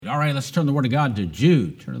All right, let's turn the Word of God to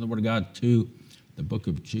Jude. Turn the Word of God to the book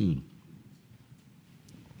of Jude.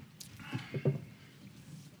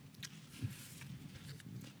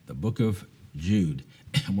 The book of Jude.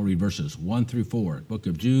 And we'll read verses 1 through 4. Book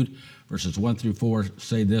of Jude, verses 1 through 4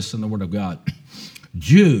 say this in the Word of God.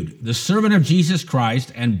 Jude, the servant of Jesus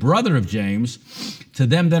Christ and brother of James, to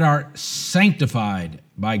them that are sanctified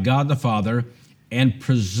by God the Father and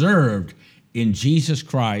preserved in Jesus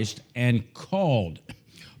Christ and called.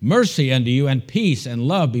 Mercy unto you and peace and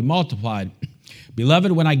love be multiplied.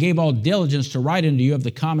 Beloved, when I gave all diligence to write unto you of the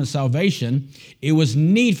common salvation, it was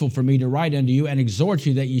needful for me to write unto you and exhort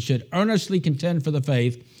you that ye should earnestly contend for the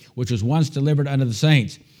faith which was once delivered unto the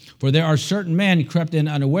saints. For there are certain men crept in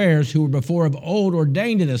unawares who were before of old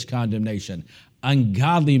ordained to this condemnation,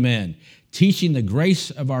 ungodly men, teaching the grace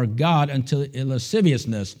of our God unto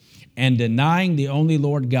lasciviousness, and denying the only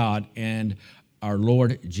Lord God and our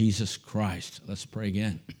Lord Jesus Christ. Let's pray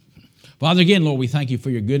again. Father, again, Lord, we thank you for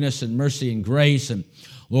your goodness and mercy and grace. And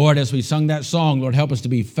Lord, as we sung that song, Lord, help us to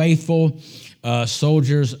be faithful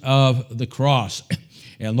soldiers of the cross.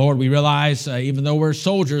 And Lord, we realize even though we're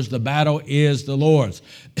soldiers, the battle is the Lord's.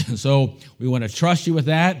 So we want to trust you with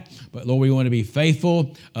that. But Lord, we want to be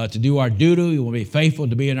faithful to do our duty. We want to be faithful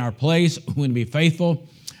to be in our place. We want to be faithful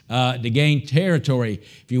to gain territory,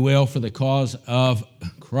 if you will, for the cause of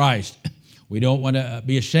Christ. We don't want to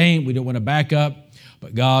be ashamed. We don't want to back up.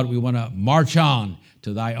 But God, we want to march on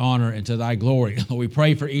to thy honor and to thy glory. We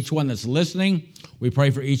pray for each one that's listening. We pray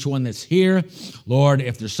for each one that's here. Lord,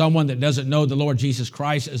 if there's someone that doesn't know the Lord Jesus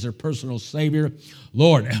Christ as their personal Savior,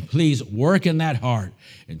 Lord, please work in that heart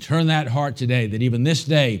and turn that heart today, that even this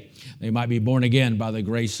day they might be born again by the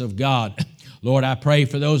grace of God. Lord, I pray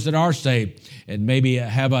for those that are saved and maybe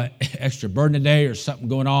have an extra burden today or something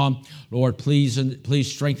going on. Lord, please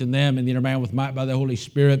strengthen them in the inner man with might by the Holy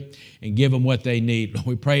Spirit and give them what they need. Lord,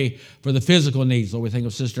 we pray for the physical needs. Lord, we think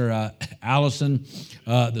of Sister Allison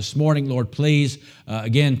this morning. Lord, please,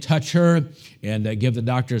 again, touch her and give the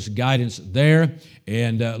doctors guidance there.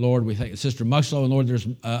 And Lord, we thank Sister Muxlow, and Lord, there's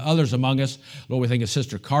others among us. Lord, we think of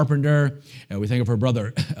Sister Carpenter, and we think of her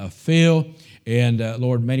brother Phil. And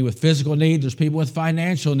Lord, many with physical need. There's people with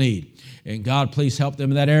financial need. And God, please help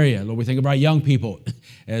them in that area. Lord, we think of our young people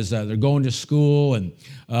as they're going to school and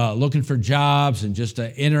looking for jobs and just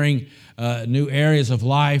entering new areas of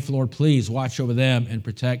life. Lord, please watch over them and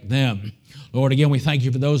protect them. Lord, again, we thank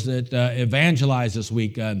you for those that evangelized this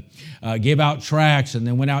week, gave out tracts, and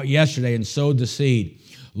then went out yesterday and sowed the seed.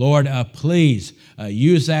 Lord, please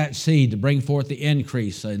use that seed to bring forth the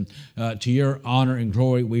increase, and to your honor and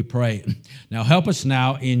glory we pray. Now help us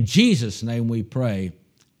now, in Jesus' name we pray.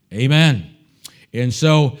 Amen. And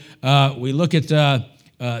so we look at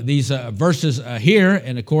these verses here,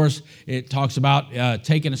 and of course it talks about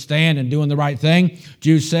taking a stand and doing the right thing.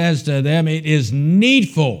 Jude says to them, it is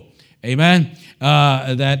needful, amen,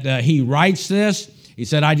 that he writes this. He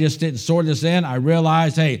said, I just didn't sort this in. I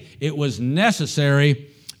realized, hey, it was necessary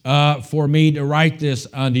for me to write this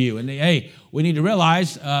unto you. And hey, we need to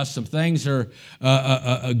realize some things are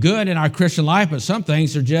good in our Christian life, but some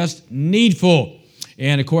things are just needful.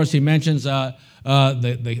 And of course, he mentions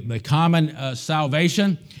the common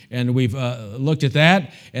salvation, and we've looked at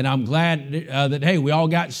that. And I'm glad that, hey, we all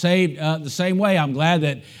got saved the same way. I'm glad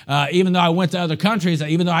that even though I went to other countries,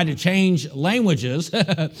 even though I had to change languages,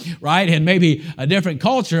 right, and maybe a different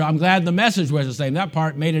culture, I'm glad the message was the same. That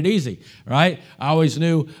part made it easy, right? I always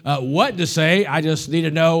knew what to say. I just need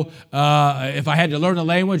to know if I had to learn the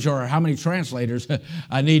language or how many translators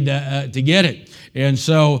I need to get it. And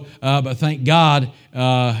so, but thank God,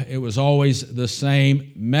 it was always the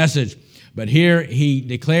same message. But here he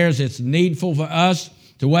declares it's needful for us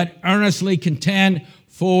to what? Earnestly contend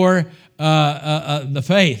for the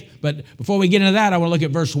faith. But before we get into that, I want to look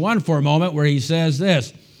at verse 1 for a moment, where he says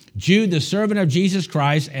this: Jude, the servant of Jesus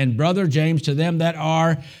Christ, and brother James, to them that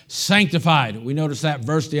are sanctified. We noticed that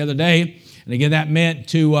verse the other day. And again, that meant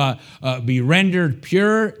to be rendered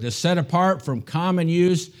pure, to set apart from common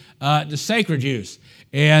use to sacred use.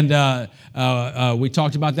 And we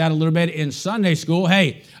talked about that a little bit in Sunday school.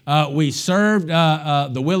 Hey, we served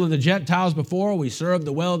the will of the Gentiles before. We served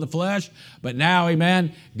the will of the flesh. But now,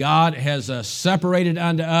 amen, God has separated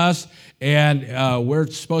unto us, and we're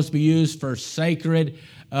supposed to be used for sacred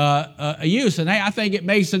use. And hey, I think it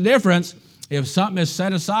makes a difference if something is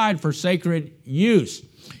set aside for sacred use.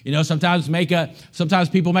 Sometimes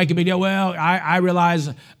people make a big deal. Well, I realize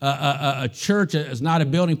a church is not a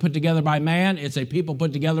building put together by man. It's a people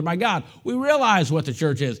put together by God. We realize what the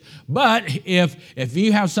church is. But if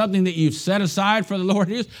you have something that you've set aside for the Lord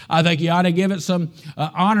to use, I think you ought to give it some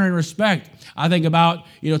honor and respect. I think about,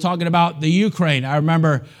 talking about the Ukraine. I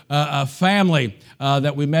remember a family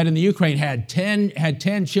that we met in the Ukraine had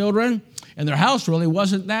 10 children, and their house really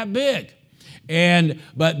wasn't that big.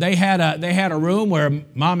 But they had a room where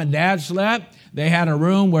mom and dad slept. They had a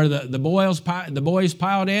room where the boys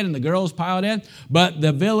piled in and the girls piled in. But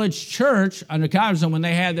the village church under Cognizant, when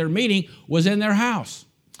they had their meeting, was in their house.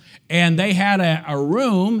 And they had a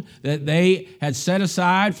room that they had set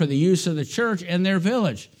aside for the use of the church in their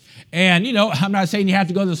village. And, I'm not saying you have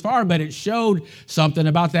to go this far, but it showed something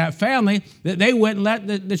about that family that they wouldn't let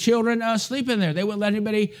the children sleep in there. They wouldn't let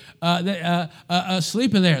anybody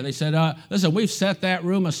sleep in there. They said, listen, we've set that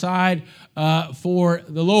room aside for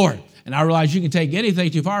the Lord. And I realize you can take anything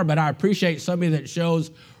too far, but I appreciate somebody that shows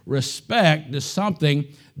respect to something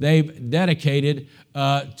they've dedicated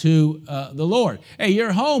to the Lord. Hey,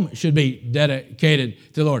 your home should be dedicated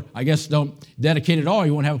to the Lord. I guess don't dedicate it all.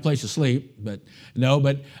 You won't have a place to sleep. But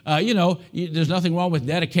there's nothing wrong with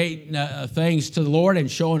dedicating things to the Lord and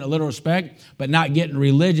showing a little respect, but not getting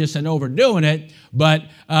religious and overdoing it. But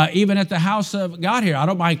even at the house of God here, I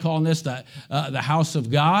don't mind calling this the house of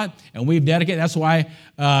God. And we've dedicated. That's why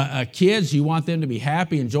kids, you want them to be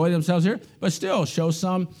happy, enjoy themselves here, but still show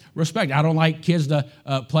some respect. I don't like kids to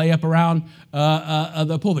play up around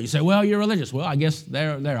the pulpit. You say, well, you're religious. Well, I guess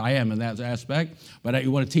there I am in that aspect. But you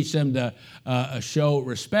want to teach them to show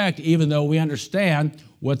respect, even though we understand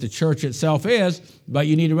what the church itself is. But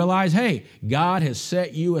you need to realize, hey, God has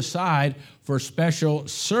set you aside for special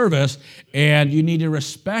service, and you need to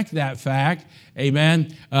respect that fact,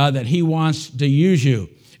 amen, that he wants to use you.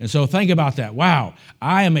 And so think about that. Wow,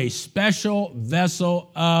 I am a special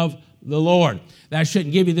vessel of the Lord. That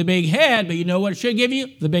shouldn't give you the big head, but you know what it should give you?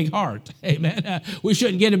 The big heart. Amen. We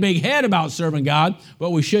shouldn't get a big head about serving God, but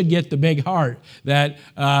we should get the big heart that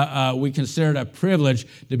we consider it a privilege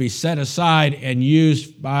to be set aside and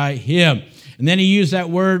used by him. And then he used that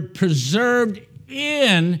word, preserved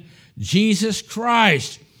in Jesus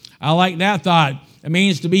Christ. I like that thought. It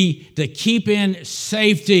means to keep in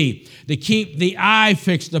safety, to keep the eye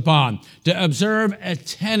fixed upon, to observe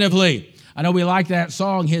attentively. I know we like that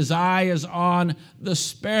song, His Eye is on the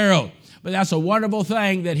Sparrow. But that's a wonderful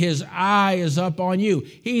thing that his eye is up on you.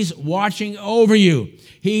 He's watching over you.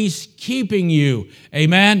 He's keeping you.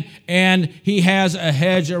 Amen? And he has a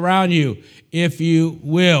hedge around you, if you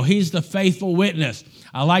will. He's the faithful witness.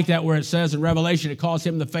 I like that where it says in Revelation, it calls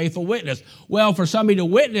him the faithful witness. Well, for somebody to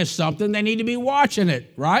witness something, they need to be watching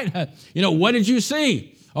it, right? What did you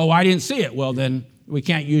see? Oh, I didn't see it. Well, then we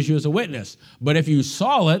can't use you as a witness. But if you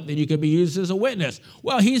saw it, then you could be used as a witness.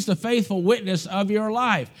 Well, he's the faithful witness of your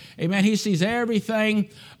life. Amen. He sees everything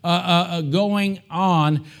going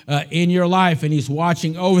on in your life, and he's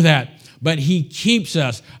watching over that. But he keeps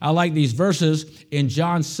us. I like these verses in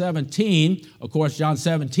John 17. Of course, John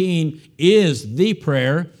 17 is the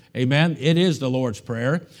prayer. Amen. It is the Lord's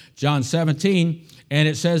Prayer. John 17. And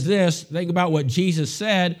it says this. Think about what Jesus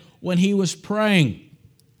said when he was praying.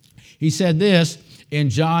 He said this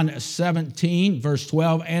in John 17, verse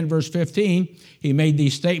 12 and verse 15. He made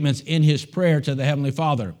these statements in his prayer to the Heavenly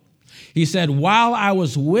Father. He said, while I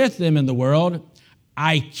was with them in the world,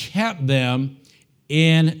 I kept them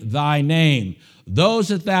in thy name. Those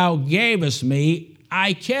that thou gavest me,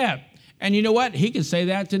 I kept. And you know what? He can say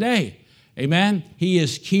that today. Amen? He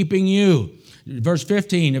is keeping you. Verse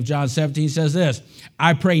 15 of John 17 says this,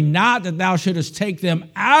 I pray not that thou shouldest take them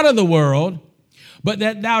out of the world, but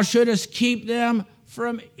that thou shouldest keep them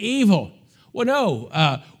from evil. Well,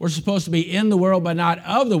 no, we're supposed to be in the world, but not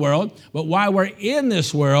of the world. But while we're in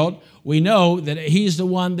this world, we know that he's the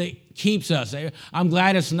one that keeps us. I'm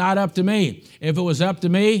glad it's not up to me. If it was up to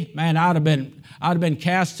me, man, I'd have been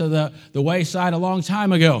cast to the wayside a long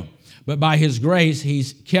time ago. But by his grace,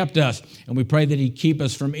 he's kept us, and we pray that he keep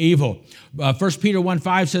us from evil. 1 Peter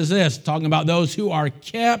 1:5 says this, talking about those who are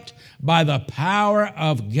kept by the power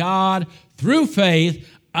of God through faith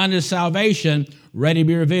unto salvation, ready to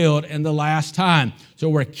be revealed in the last time. So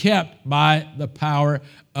we're kept by the power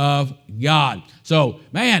of God. So,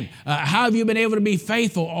 man, how have you been able to be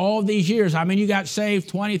faithful all these years? I mean, you got saved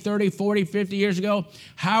 20, 30, 40, 50 years ago.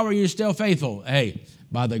 How are you still faithful? Hey,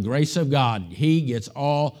 by the grace of God, he gets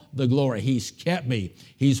all the glory. He's kept me.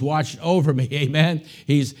 He's watched over me. Amen.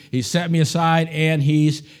 He's set me aside, and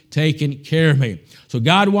he's taken care of me. So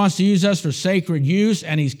God wants to use us for sacred use,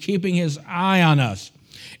 and he's keeping his eye on us.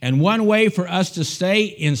 And one way for us to stay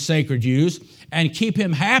in sacred use and keep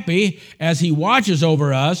him happy as he watches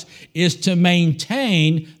over us is to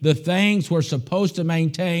maintain the things we're supposed to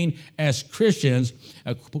maintain as Christians,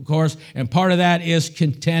 of course, and part of that is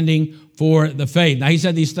contending for the faith. Now, he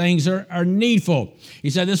said these things are needful.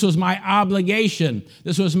 He said this was my obligation.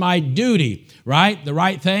 This was my duty, right? The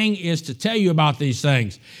right thing is to tell you about these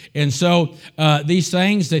things. And so these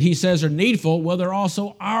things that he says are needful, well, they're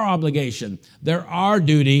also our obligation. They're our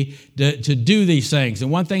duty to do these things.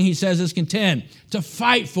 And one thing he says is contend, to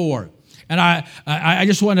fight for. And I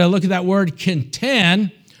just want to look at that word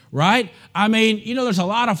contend, right? I mean, there's a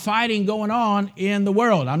lot of fighting going on in the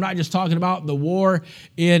world. I'm not just talking about the war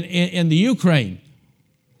in the Ukraine.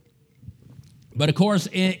 But of course,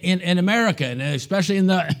 in America, and especially in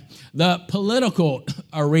the political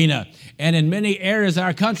arena, and in many areas of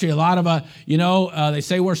our country, a lot of, they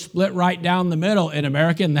say we're split right down the middle in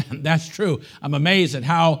America, and that's true. I'm amazed at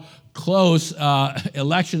how close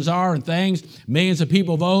elections are and things. Millions of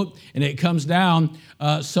people vote, and it comes down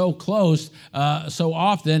so close, so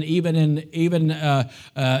often, even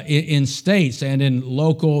in states and in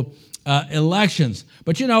local elections.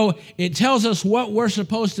 But it tells us what we're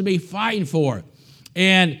supposed to be fighting for.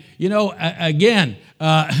 And again,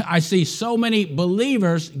 I see so many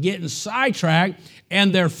believers getting sidetracked,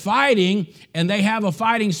 and they're fighting, and they have a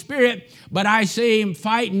fighting spirit, but I see them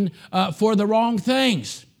fighting for the wrong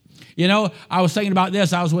things. I was thinking about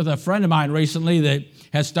this. I was with a friend of mine recently that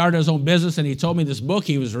has started his own business, and he told me this book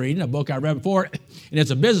he was reading, a book I read before, and it's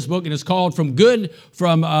a business book, and it's called From Good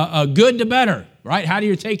to Better, right? How do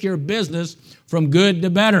you take your business from good to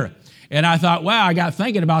better? And I thought, wow, I got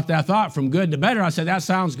thinking about that thought, from good to better. I said, that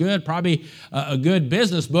sounds good, probably a good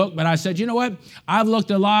business book. But I said, you know what? I've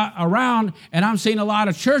looked a lot around, and I'm seeing a lot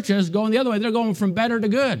of churches going the other way. They're going from better to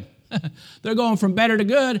good. They're going from better to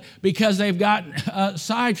good because they've gotten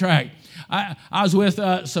sidetracked. I was with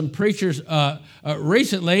some preachers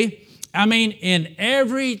recently. I mean, in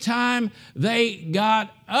every time they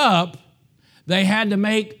got up, they had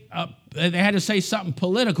to say something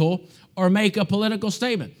political or make a political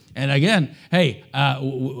statement. And again, hey,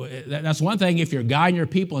 that's one thing if you're guiding your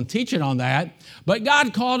people and teaching on that. But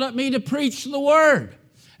God called up me to preach the word.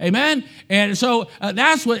 Amen? And so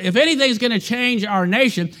that's what, if anything's going to change our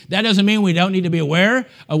nation, that doesn't mean we don't need to be aware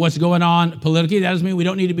of what's going on politically. That doesn't mean we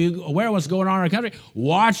don't need to be aware of what's going on in our country.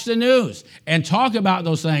 Watch the news and talk about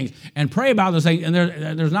those things and pray about those things. And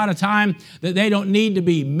there's not a time that they don't need to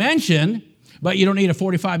be mentioned, but you don't need a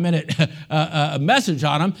 45-minute message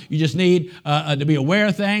on them. You just need to be aware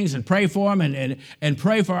of things and pray for them and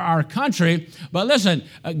pray for our country. But listen,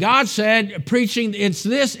 God said preaching, it's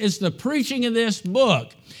the preaching of this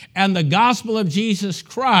book and the gospel of Jesus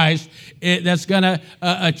Christ that's going to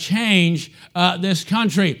change this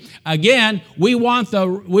country. Again, we want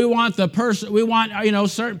certain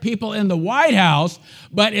people in the White House,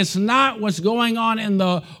 but it's not what's going on in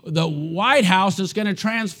the White House that's going to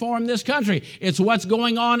transform this country. It's what's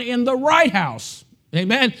going on in the right house.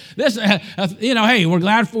 Amen. This, hey, we're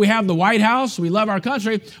glad we have the White House. We love our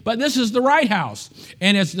country, but this is the right house.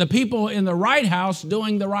 And it's the people in the right house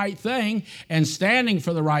doing the right thing and standing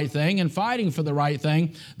for the right thing and fighting for the right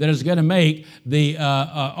thing that is going to make the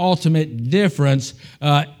ultimate difference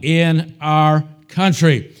in our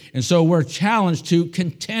country. And so we're challenged to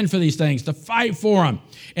contend for these things, to fight for them.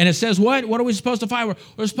 And it says what? What are we supposed to fight for?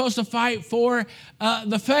 We're supposed to fight for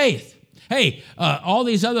the faith. Hey, all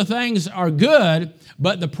these other things are good,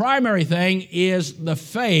 but the primary thing is the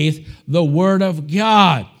faith, the Word of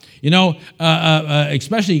God.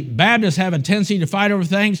 Especially Baptists have a tendency to fight over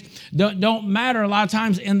things that don't matter a lot of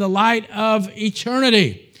times in the light of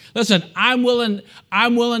eternity. Listen, I'm willing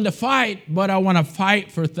to fight, but I want to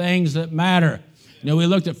fight for things that matter. We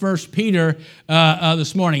looked at 1 Peter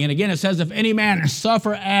this morning, and again it says, if any man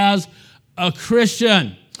suffer as a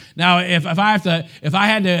Christian. Now, if I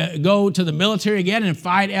had to go to the military again and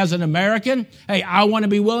fight as an American, hey, I want to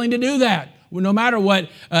be willing to do that. No matter what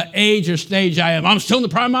age or stage I am, I'm still in the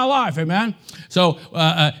prime of my life, amen? So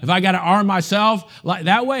if I got to arm myself like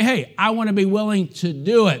that way, hey, I want to be willing to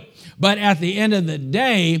do it. But at the end of the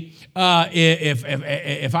day,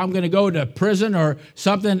 if I'm going to go to prison or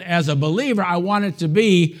something as a believer, I want it to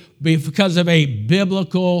be because of a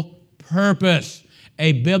biblical purpose.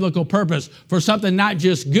 A biblical purpose for something not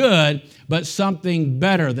just good, but something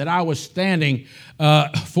better, that I was standing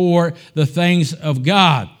for the things of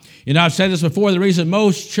God. I've said this before, the reason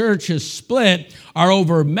most churches split are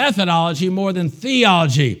over methodology more than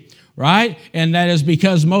theology, right? And that is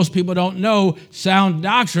because most people don't know sound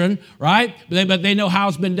doctrine, right? But they know how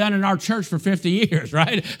it's been done in our church for 50 years,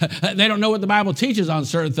 right? They don't know what the Bible teaches on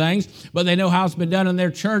certain things, but they know how it's been done in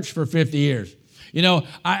their church for 50 years.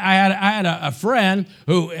 I had a friend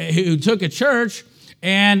who took a church,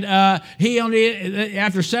 and he only,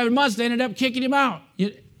 after 7 months, they ended up kicking him out.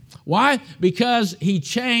 Why? Because he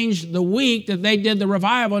changed the week that they did the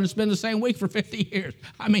revival, and it's been the same week for 50 years.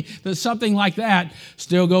 I mean, something like that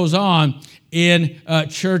still goes on in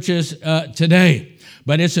churches today.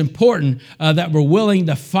 But it's important that we're willing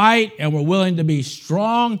to fight and we're willing to be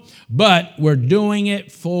strong, but we're doing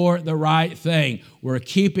it for the right thing. We're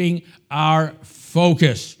keeping our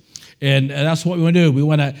focus. And that's what we want to do. We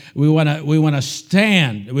want to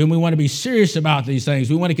stand. We want to be serious about these things.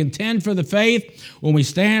 We want to contend for the faith when we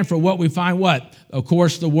stand for what we find what? Of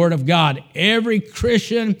course, the Word of God. Every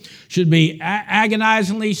Christian should be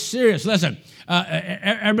agonizingly serious. Listen,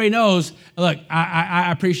 everybody knows, look,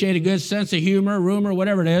 I appreciate a good sense of humor,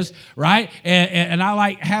 whatever it is, right? And I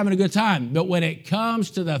like having a good time. But when it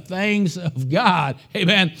comes to the things of God,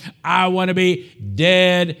 amen, I want to be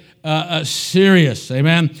dead serious,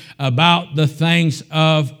 amen, about the things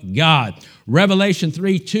of God. Revelation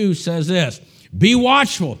 3:2 says this, be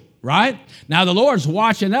watchful, right? Now the Lord's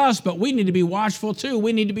watching us, but we need to be watchful too.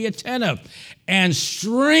 We need to be attentive and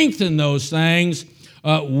strengthen those things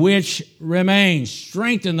which remain.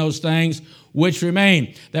 Strengthen those things which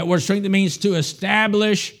remain. That word strengthen means to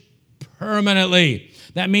establish permanently.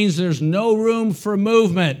 That means there's no room for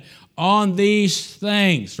movement on these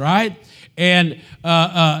things, right? And,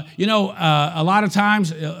 a lot of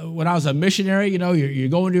times when I was a missionary, you're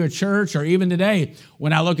going to a church, or even today,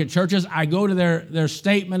 when I look at churches, I go to their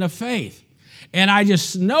statement of faith. And I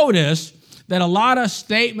just notice that a lot of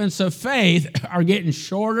statements of faith are getting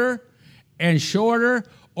shorter and shorter,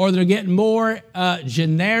 or they're getting more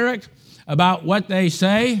generic about what they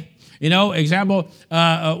say. Example,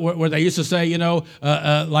 where they used to say,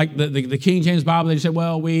 like the King James Bible, they said,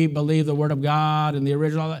 well, we believe the Word of God and the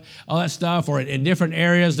original, all that stuff. Or in different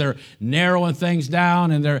areas, they're narrowing things down,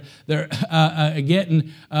 and they're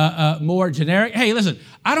getting more generic. Hey, listen,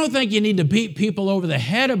 I don't think you need to beat people over the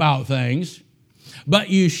head about things, but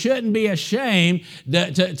you shouldn't be ashamed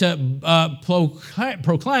to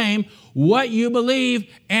proclaim what you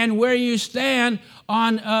believe and where you stand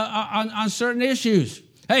on certain issues.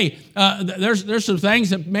 Hey, there's some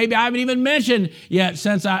things that maybe I haven't even mentioned yet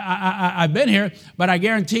since I've been here, but I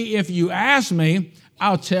guarantee if you ask me,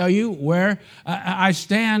 I'll tell you where I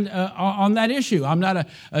stand on that issue. I'm not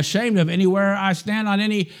ashamed of anywhere I stand on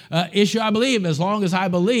any issue I believe, as long as I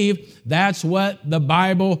believe that's what the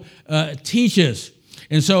Bible teaches.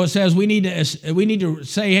 And so it says we need to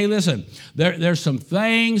say, hey, listen, there's some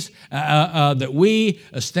things that we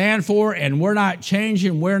stand for, and we're not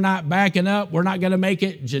changing, we're not backing up, we're not going to make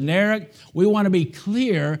it generic. We want to be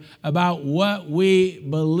clear about what we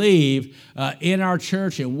believe in our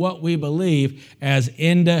church and what we believe as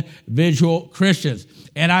individual Christians.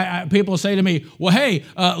 And people say to me, well, hey,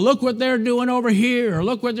 look what they're doing over here, or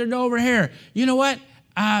look what they're doing over here. You know what?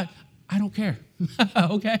 I don't care.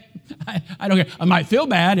 Okay? I don't care. I might feel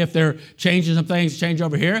bad if they're changing some things, change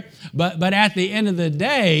over here. But at the end of the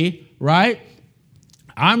day, right,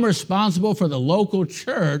 I'm responsible for the local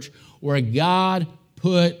church where God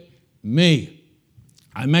put me.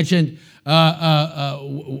 I mentioned when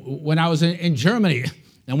I was in Germany,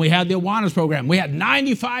 and we had the Awanas program. We had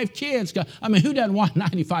 95 kids. Who doesn't want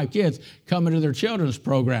 95 kids coming to their children's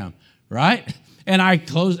program, right? And I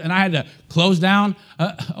had to close down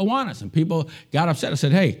Awanas, and people got upset. I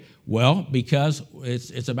said, hey, well, because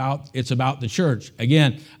it's about the church.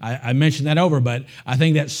 Again, I mentioned that over, but I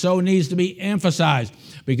think that so needs to be emphasized,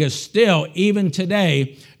 because still, even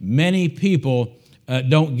today, many people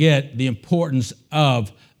don't get the importance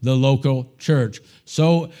of the local church.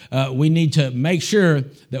 So we need to make sure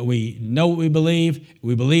that we know what we believe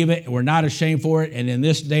it, and we're not ashamed for it, and in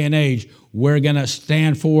this day and age, we're going to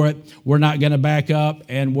stand for it. We're not going to back up,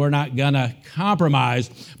 and we're not going to compromise.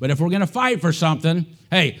 But if we're going to fight for something,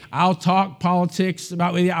 hey, I'll talk politics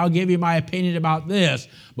about with you. I'll give you my opinion about this.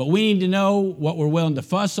 But we need to know what we're willing to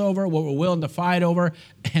fuss over, what we're willing to fight over,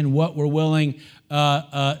 and what we're willing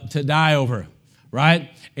to die over,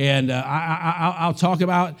 right? And I'll talk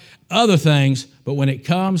about other things, but when it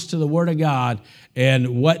comes to the Word of God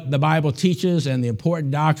and what the Bible teaches and the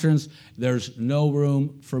important doctrines, there's no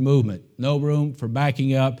room for movement, no room for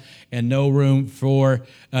backing up, and no room for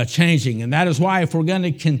changing. And that is why if we're going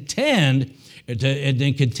to contend,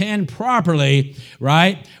 and contend properly,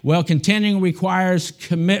 right? Well, contending requires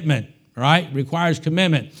commitment, right? Requires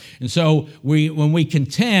commitment. And so when we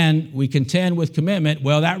contend with commitment.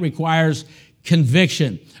 Well, that requires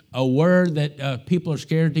conviction, a word that people are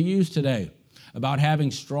scared to use today. about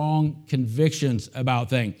having strong convictions about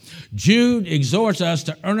things. Jude exhorts us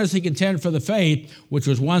to earnestly contend for the faith which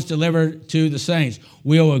was once delivered to the saints.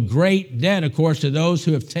 We owe a great debt, of course, to those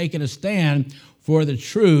who have taken a stand for the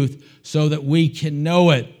truth so that we can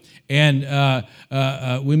know it. And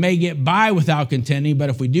we may get by without contending, but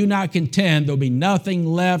if we do not contend, there'll be nothing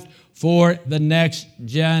left for the next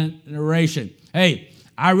generation. Hey,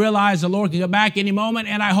 I realize the Lord can come back any moment,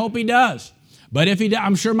 and I hope he does. But if he does,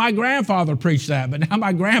 I'm sure my grandfather preached that, but now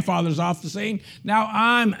my grandfather's off the scene. Now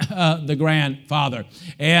I'm the grandfather.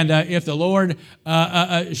 And if the Lord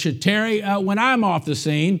should tarry when I'm off the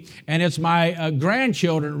scene, and it's my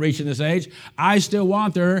grandchildren reaching this age, I still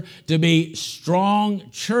want there to be strong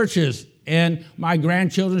churches in my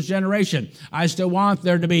grandchildren's generation. I still want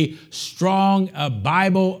there to be strong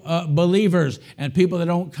Bible believers and people that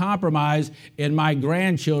don't compromise in my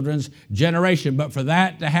grandchildren's generation. But for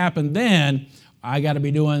that to happen then, I got to be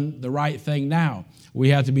doing the right thing now. We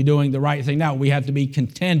have to be doing the right thing now. We have to be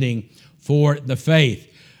contending for the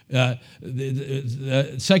faith. 2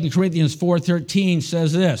 Corinthians 4:13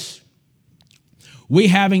 says this, we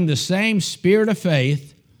having the same spirit of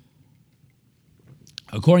faith,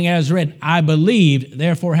 according as written, I believed,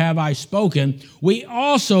 therefore have I spoken. We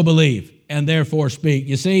also believe, and therefore speak.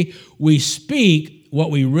 You see, we speak what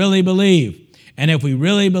we really believe. And if we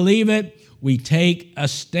really believe it, we take a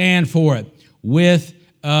stand for it with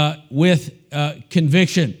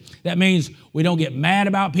conviction. That means we don't get mad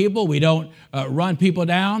about people. We don't run people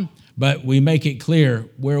down, but we make it clear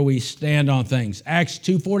where we stand on things. Acts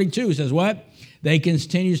 2:42 says what? They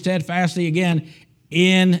continue steadfastly again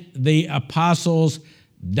in the apostles'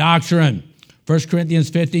 doctrine. 1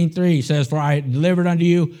 Corinthians 15:3 says, for I delivered unto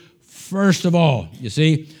you first of all. You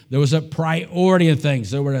see, there was a priority in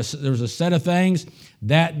things. There was a set of things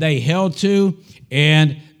that they held to,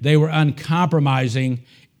 and they were uncompromising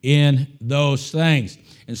in those things.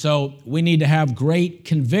 And so we need to have great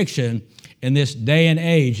conviction in this day and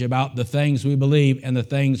age about the things we believe and the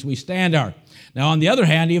things we stand on. Now, on the other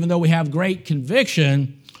hand, even though we have great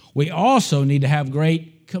conviction, we also need to have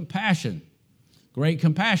great compassion. Great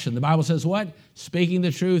compassion. The Bible says what? Speaking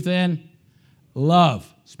the truth in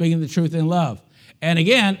love. Speaking the truth in love. And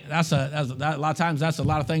again, that's a lot of times that's a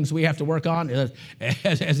lot of things we have to work on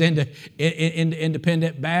as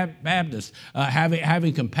independent Baptists,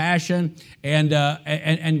 having compassion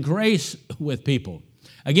and grace with people.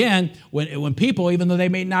 Again, when people, even though they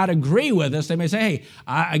may not agree with us, they may say, hey,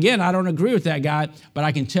 I don't agree with that guy, but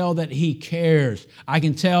I can tell that he cares. I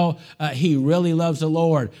can tell he really loves the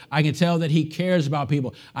Lord. I can tell that he cares about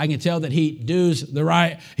people. I can tell that he does the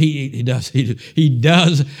right. He does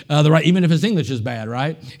the right, even if his English is bad,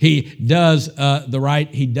 right? He does the right.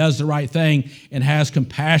 He does the right thing and has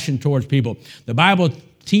compassion towards people. The Bible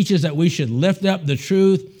teaches that we should lift up the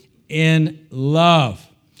truth in love.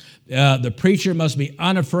 The preacher must be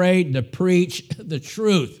unafraid to preach the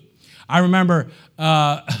truth. I remember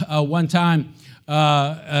one time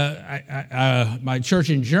my church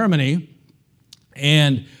in Germany,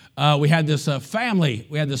 and we had this family.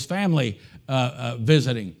 We had this family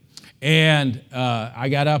visiting, and I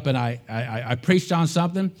got up and I preached on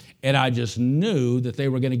something, and I just knew that they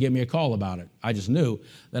were going to give me a call about it. I just knew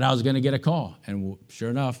that I was going to get a call, and sure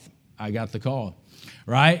enough, I got the call.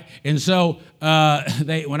 Right? And so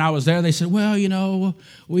when I was there, they said, well,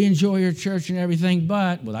 we enjoy your church and everything,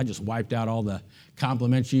 but, I just wiped out all the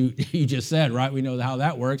compliments you just said, right? We know how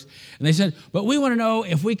that works. And they said, but we want to know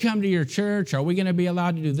if we come to your church, are we going to be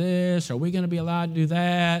allowed to do this? Are we going to be allowed to do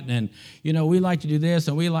that? And, we like to do this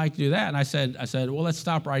and we like to do that. And I said, well, let's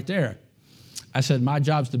stop right there. I said, my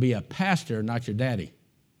job's to be a pastor, not your daddy.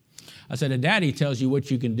 I said, a daddy tells you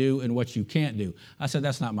what you can do and what you can't do. I said,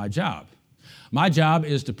 that's not my job. My job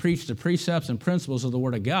is to preach the precepts and principles of the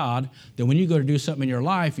Word of God. Then when you go to do something in your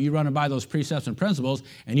life, you run by those precepts and principles,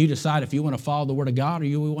 and you decide if you want to follow the Word of God or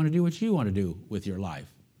you want to do what you want to do with your life.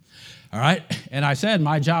 All right? And I said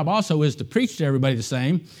my job also is to preach to everybody the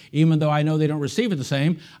same. Even though I know they don't receive it the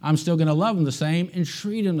same, I'm still going to love them the same and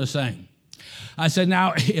treat them the same. I said,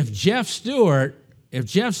 now, if Jeff Stewart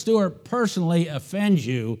personally offends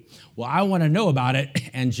you, well, I want to know about it,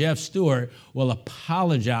 and Jeff Stewart will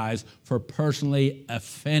apologize for personally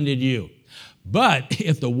offended you. But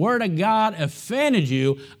if the Word of God offended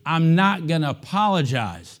you, I'm not going to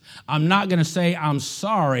apologize. I'm not going to say I'm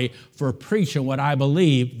sorry for preaching what I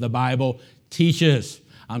believe the Bible teaches.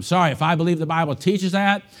 I'm sorry, if I believe the Bible teaches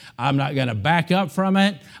that, I'm not going to back up from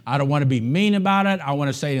it. I don't want to be mean about it. I want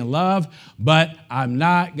to say it in love, but I'm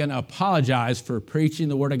not going to apologize for preaching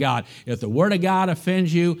the Word of God. If the Word of God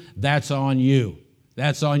offends you, that's on you.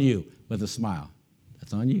 That's on you, with a smile.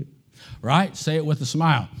 That's on you. right? Say it with a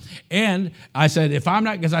smile. And I said, if I'm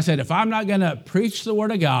not going to preach the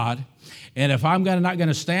word of God, and if I'm not going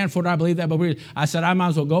to stand for it, I believe that, but I said, I might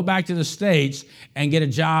as well go back to the States and get a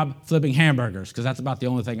job flipping hamburgers, because that's about the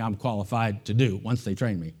only thing I'm qualified to do once they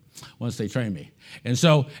train me.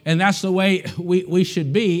 And that's the way we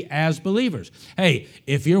should be as believers. Hey,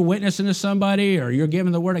 if you're witnessing to somebody or you're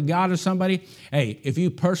giving the word of God to somebody, hey, if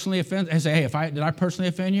you personally offend, and say, hey, did I personally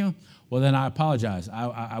offend you? Well, then I apologize.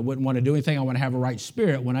 I wouldn't want to do anything. I want to have a right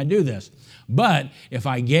spirit when I do this. But if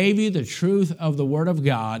I gave you the truth of the word of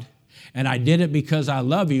God, and I did it because I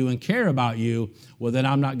love you and care about you, well, then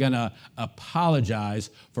I'm not going to apologize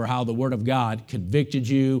for how the Word of God convicted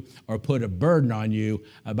you or put a burden on you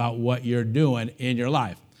about what you're doing in your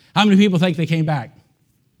life. How many people think they came back?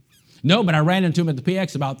 No, but I ran into them at the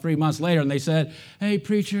PX about 3 months later, and they said, hey,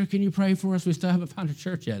 preacher, can you pray for us? We still haven't found a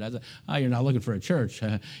church yet. I said, oh, you're not looking for a church.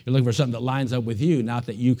 You're looking for something that lines up with you, not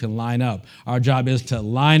that you can line up. Our job is to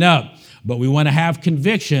line up, but we want to have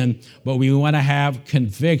conviction,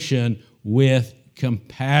 with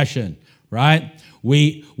compassion, right?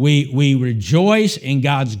 We rejoice in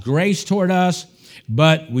God's grace toward us,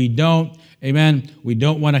 but we don't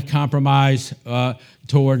want to compromise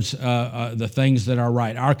towards the things that are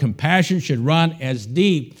right. Our compassion should run as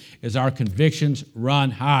deep as our convictions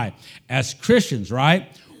run high. As Christians,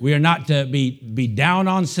 right, we are not to be down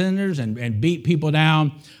on sinners and beat people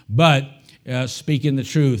down, but speaking the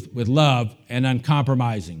truth with love and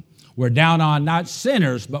uncompromising. We're down on not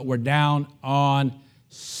sinners, but we're down on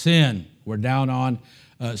sin.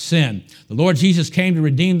 Sin. The Lord Jesus came to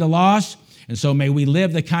redeem the lost, and so may we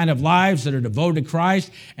live the kind of lives that are devoted to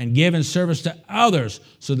Christ and give in service to others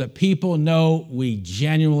so that people know we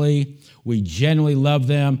genuinely love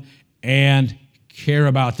them and care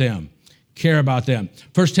about them.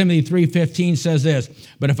 1 Timothy 3:15 says this,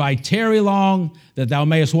 but if I tarry long, that thou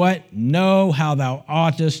mayest what? Know how thou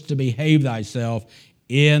oughtest to behave thyself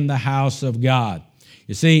in the house of God.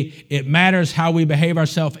 You see, it matters how we behave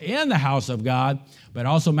ourselves in the house of God, but it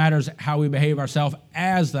also matters how we behave ourselves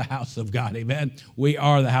as the house of God. Amen. We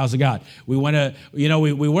are the house of God. We want to,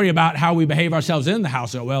 we worry about how we behave ourselves in the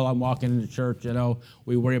house. Well, I'm walking into church,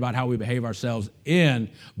 we worry about how we behave ourselves in,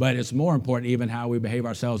 but it's more important even how we behave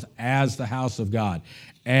ourselves as the house of God,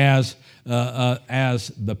 as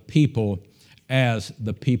the people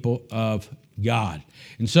of God.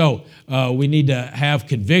 And so we need to have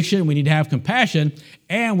conviction, we need to have compassion,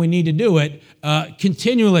 and we need to do it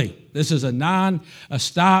continually. This is a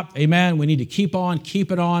non-stop, amen. We need to keep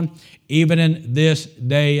it on, even in this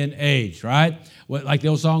day and age, right? Like the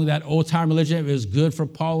old song, that old-time religion, if it was good for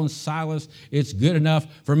Paul and Silas, it's good enough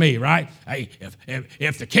for me, right? Hey,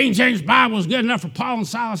 if the King James Bible is good enough for Paul and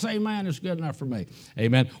Silas, amen, it's good enough for me,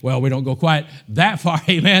 amen. Well, we don't go quite that far,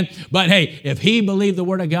 amen. But hey, if he believed the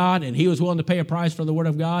Word of God and he was willing to pay a price for the Word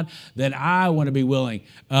of God, then I want to be willing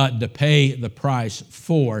to pay the price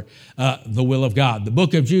for the will of God. The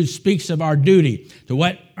book of Jude speaks of our duty to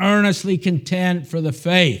what? Earnestly contend for the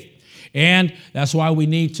faith. And that's why we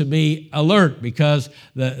need to be alert, because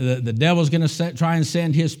the devil's going to try and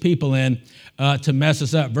send his people in to mess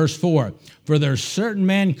us up. Verse 4, for there are certain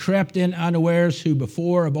men crept in unawares who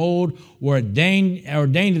before of old were ordained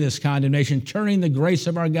to this condemnation, turning the grace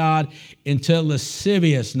of our God into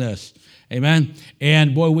lasciviousness. Amen.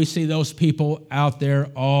 And boy, we see those people out there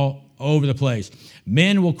all over the place.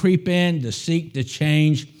 Men will creep in to seek to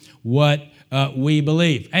change what we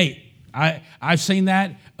believe. Hey, I've seen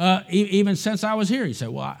that even since I was here. You say,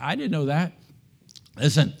 well, I didn't know that.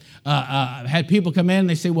 Listen, I've had people come in and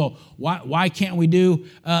they say, well, why can't we do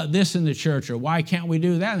this in the church, or why can't we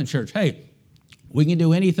do that in the church? Hey, we can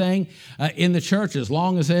do anything in the church as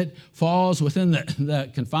long as it falls within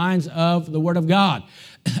the confines of the Word of God.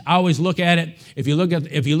 I always look at it, if you look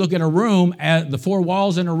at a room, at the four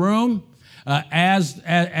walls in a room, as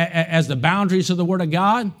the boundaries of the Word of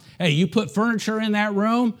God. Hey, you put furniture in that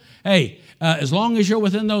room. Hey, as long as you're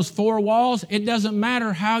within those four walls, it doesn't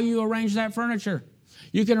matter how you arrange that furniture.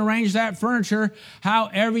 You can arrange that furniture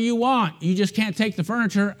however you want. You just can't take the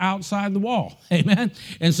furniture outside the wall. Amen?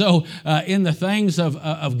 And so in the things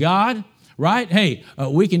of God, right? Hey,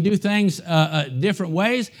 we can do things different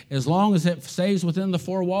ways as long as it stays within the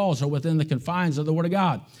four walls or within the confines of the Word of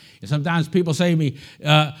God. And sometimes people say to me,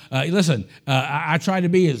 listen, I try to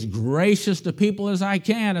be as gracious to people as I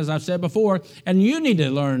can, as I've said before, and you need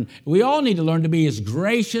to learn, we all need to learn to be as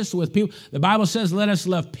gracious with people. The Bible says, let us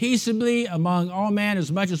love peaceably among all men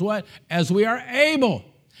as much as what? As we are able.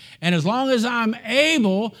 And as long as I'm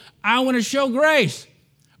able, I want to show grace.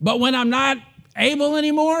 But when I'm not able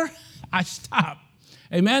anymore, I stop.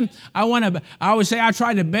 Amen? I always say I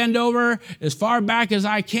try to bend over as far back as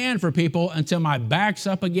I can for people until my back's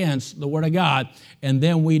up against the Word of God, and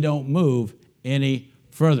then we don't move any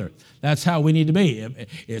further. That's how we need to be.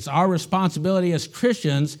 It's our responsibility as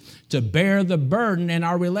Christians to bear the burden in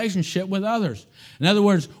our relationship with others. In other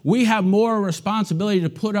words, we have more responsibility to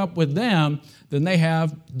put up with them than they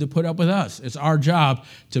have to put up with us. It's our job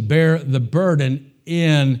to bear the burden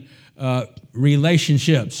in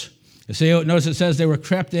relationships. You see, notice it says they were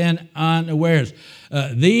crept in unawares.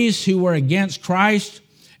 These who were against Christ,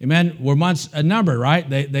 amen, were once a number, right?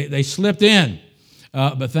 They slipped in.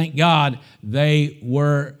 But thank God they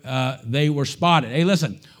were spotted. Hey,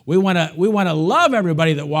 listen, we want to love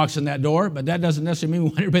everybody that walks in that door, but that doesn't necessarily mean we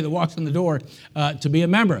want everybody that walks in the door to be a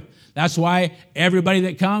member. That's why everybody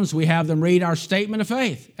that comes, we have them read our statement of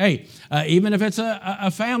faith. Hey, even if it's a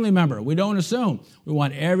family member, we don't assume. We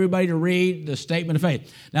want everybody to read the statement of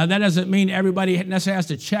faith. Now, that doesn't mean everybody necessarily has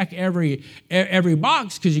to check every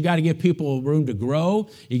box, because you got to give people room to grow.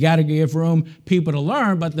 You got to give people to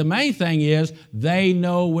learn. But the main thing is they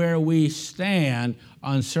know where we stand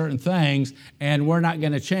on certain things, and we're not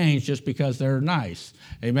going to change just because they're nice.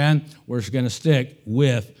 Amen? We're just going to stick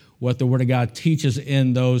with what the Word of God teaches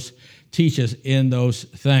in those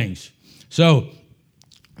things. So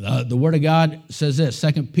the Word of God says this,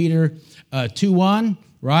 2 Peter 2:1,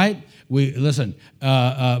 right?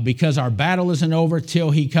 Because our battle isn't over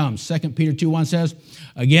till he comes. 2 Peter 2:1 says,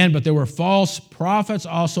 again, but there were false prophets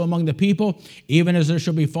also among the people, even as there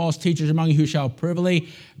shall be false teachers among you who shall privily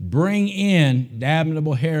bring in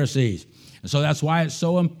damnable heresies. And so that's why it's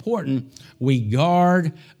so important we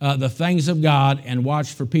guard the things of God and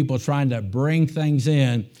watch for people trying to bring things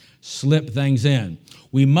in, slip things in.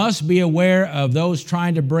 We must be aware of those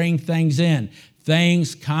trying to bring things in,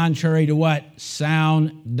 things contrary to what?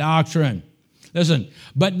 Sound doctrine. Listen,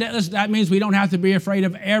 but that means we don't have to be afraid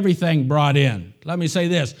of everything brought in. Let me say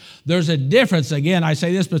this. There's a difference, again, I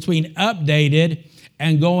say this, between updated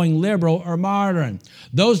and going liberal or modern.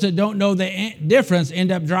 Those that don't know the difference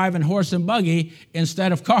end up driving horse and buggy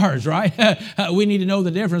instead of cars, right? We need to know the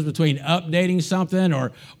difference between updating something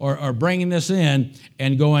or bringing this in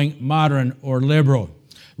and going modern or liberal.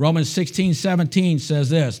 Romans 16:17 says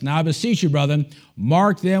this, now I beseech you, brethren,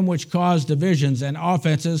 mark them which cause divisions and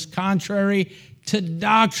offenses contrary to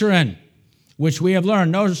doctrine, which we have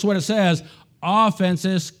learned. Notice what it says,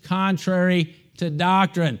 offenses contrary to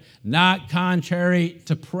doctrine, not contrary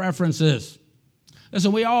to preferences.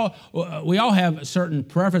 Listen, we all have certain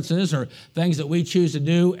preferences or things that we choose to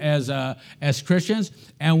do as Christians,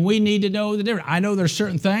 and we need to know the difference. I know there's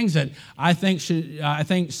certain things that I think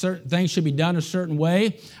certain things should be done a certain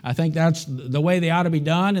way. I think that's the way they ought to be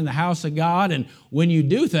done in the house of God and when you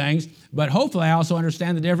do things. But hopefully, I also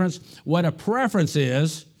understand the difference what a preference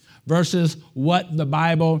is versus what the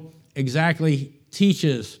Bible exactly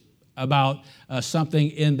teaches about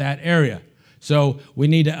something in that area. So we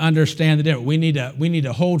need to understand the difference. We need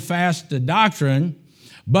to hold fast to doctrine,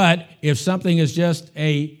 but if something is just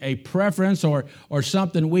a preference or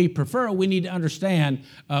something we prefer, we need to understand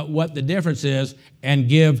what the difference is and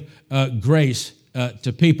give grace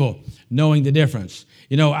to people, knowing the difference.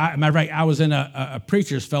 You know, matter of fact, I was in a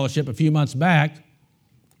preacher's fellowship a few months back.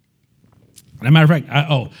 As a matter of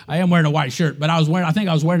fact, I am wearing a white shirt, but I think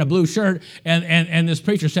I was wearing a blue shirt, and this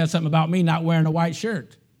preacher said something about me not wearing a white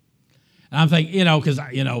shirt. And I'm thinking, because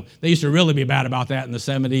they used to really be bad about that in the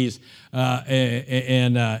 70s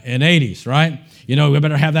and 80s, right? We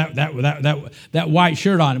better have that white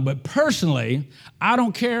shirt on. But personally, I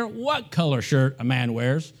don't care what color shirt a man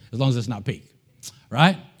wears, as long as it's not pink,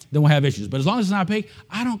 right? Then we'll have issues. But as long as it's not pink,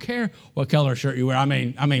 I don't care what color shirt you wear. I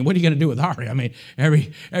mean, what are you going to do with Ari? I mean,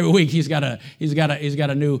 every week he's got a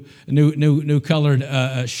new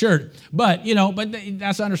colored shirt. But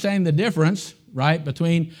that's understanding the difference, right,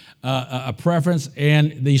 between a preference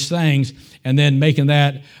and these things, and then making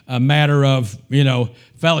that a matter of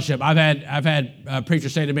fellowship. I've had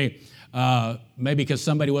preachers say to me, maybe because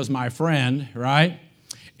somebody was my friend, right,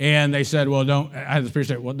 and they said, I had this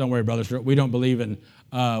preacher say, don't worry, brothers, we don't believe in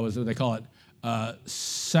what they call it,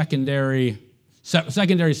 secondary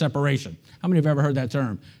separation. How many have ever heard that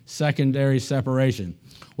term? Secondary separation.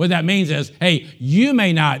 What that means is, hey, you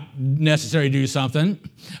may not necessarily do something,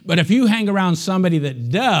 but if you hang around somebody that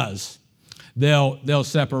does, they'll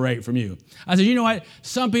separate from you. I said, you know what?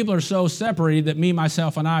 Some people are so separated that me,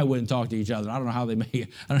 myself, and I wouldn't talk to each other. I don't know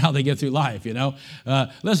how they get through life.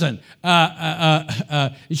 Listen.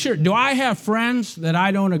 Sure. Do I have friends that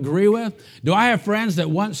I don't agree with? Do I have friends that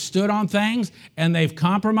once stood on things and they've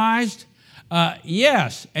compromised?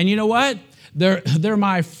 Yes. And you know what? They're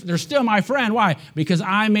still my friend. Why? Because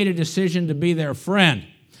I made a decision to be their friend.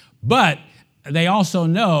 But they also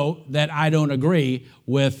know that I don't agree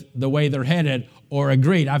with the way they're headed or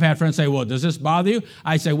agreed. I've had friends say, well, does this bother you?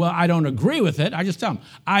 I say, well, I don't agree with it. I just tell them,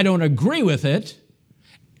 I don't agree with it,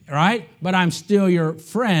 right? But I'm still your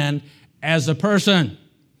friend as a person,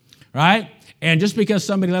 right? And just because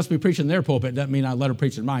somebody lets me preach in their pulpit doesn't mean I let them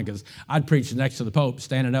preach in mine, because I'd preach next to the Pope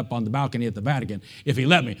standing up on the balcony at the Vatican if he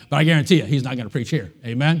let me. But I guarantee you, he's not going to preach here.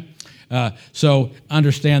 Amen? So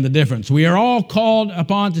understand the difference. We are all called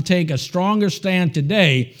upon to take a stronger stand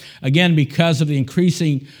today, again, because of the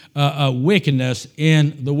increasing wickedness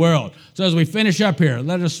in the world. So as we finish up here,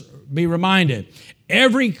 let us be reminded,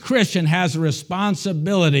 every Christian has a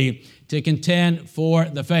responsibility to contend for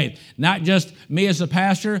the faith. Not just me as a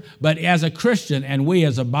pastor, but as a Christian and we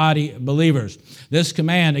as a body of believers. This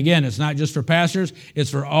command, again, it's not just for pastors, it's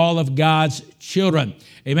for all of God's children.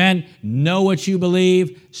 Amen? Know what you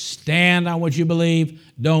believe, stand on what you believe,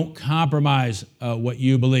 don't compromise what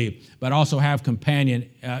you believe, but also have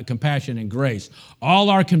compassion and grace. All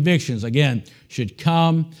our convictions, again, should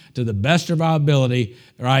come to the best of our ability,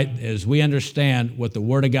 right, as we understand what the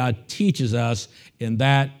Word of God teaches us in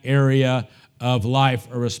that area of life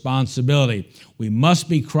or responsibility. We must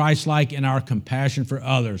be Christ-like in our compassion for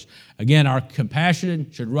others. Again, our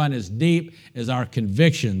compassion should run as deep as our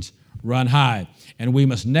convictions run high. And we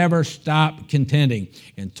must never stop contending.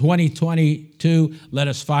 In 2022, let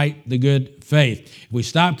us fight the good faith. If we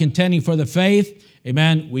stop contending for the faith,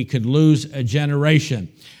 amen, we could lose a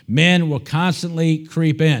generation. Men will constantly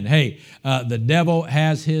creep in. Hey, the devil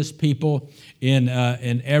has his people in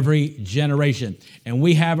every generation. And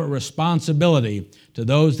we have a responsibility to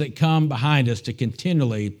those that come behind us to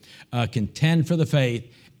continually contend for the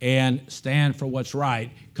faith and stand for what's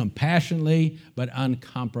right, compassionately but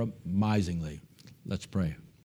uncompromisingly. Let's pray.